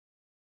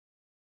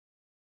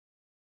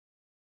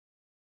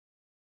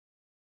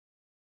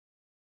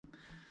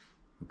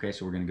Okay,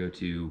 so we're gonna go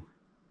to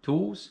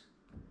Tools,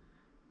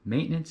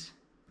 Maintenance,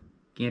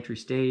 Gantry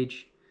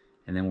Stage,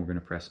 and then we're gonna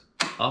press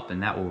up,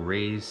 and that will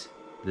raise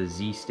the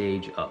Z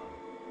stage up.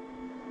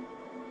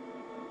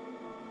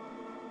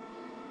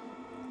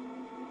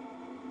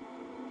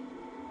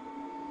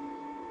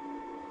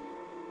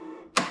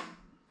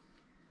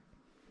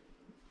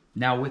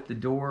 Now with the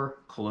door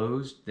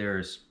closed,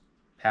 there's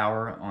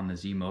power on the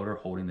Z motor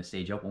holding the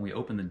stage up. When we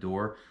open the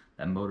door,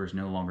 that motor is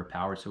no longer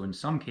powered. So in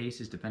some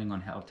cases, depending on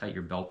how tight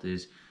your belt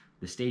is,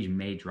 the stage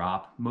may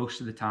drop.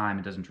 Most of the time,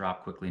 it doesn't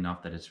drop quickly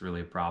enough that it's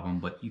really a problem,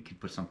 but you could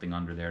put something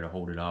under there to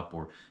hold it up,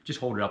 or just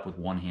hold it up with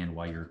one hand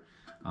while you're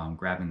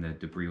grabbing the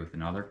debris with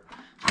another.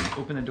 So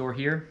open the door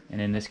here,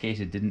 and in this case,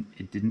 it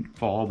didn't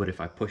fall, but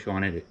if I push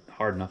on it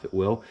hard enough, it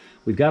will.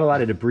 We've got a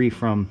lot of debris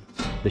from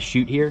the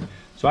chute here,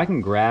 so I can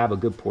grab a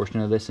good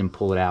portion of this and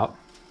pull it out,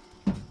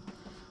 and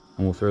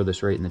we'll throw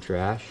this right in the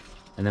trash.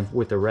 And then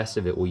with the rest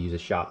of it, we'll use a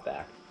shop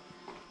vac.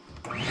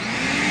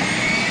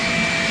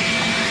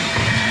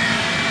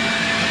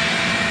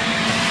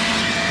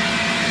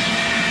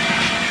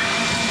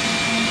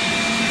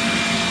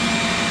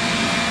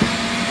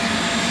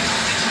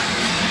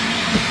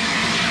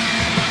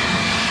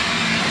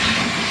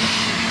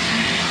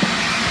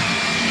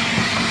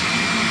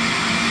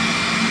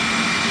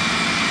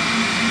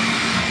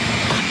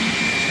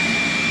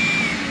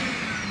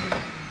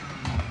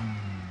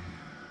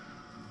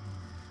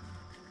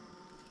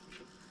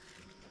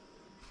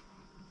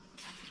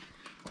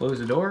 Close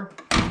the door,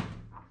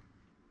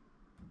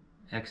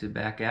 exit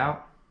back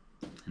out,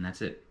 and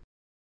that's it.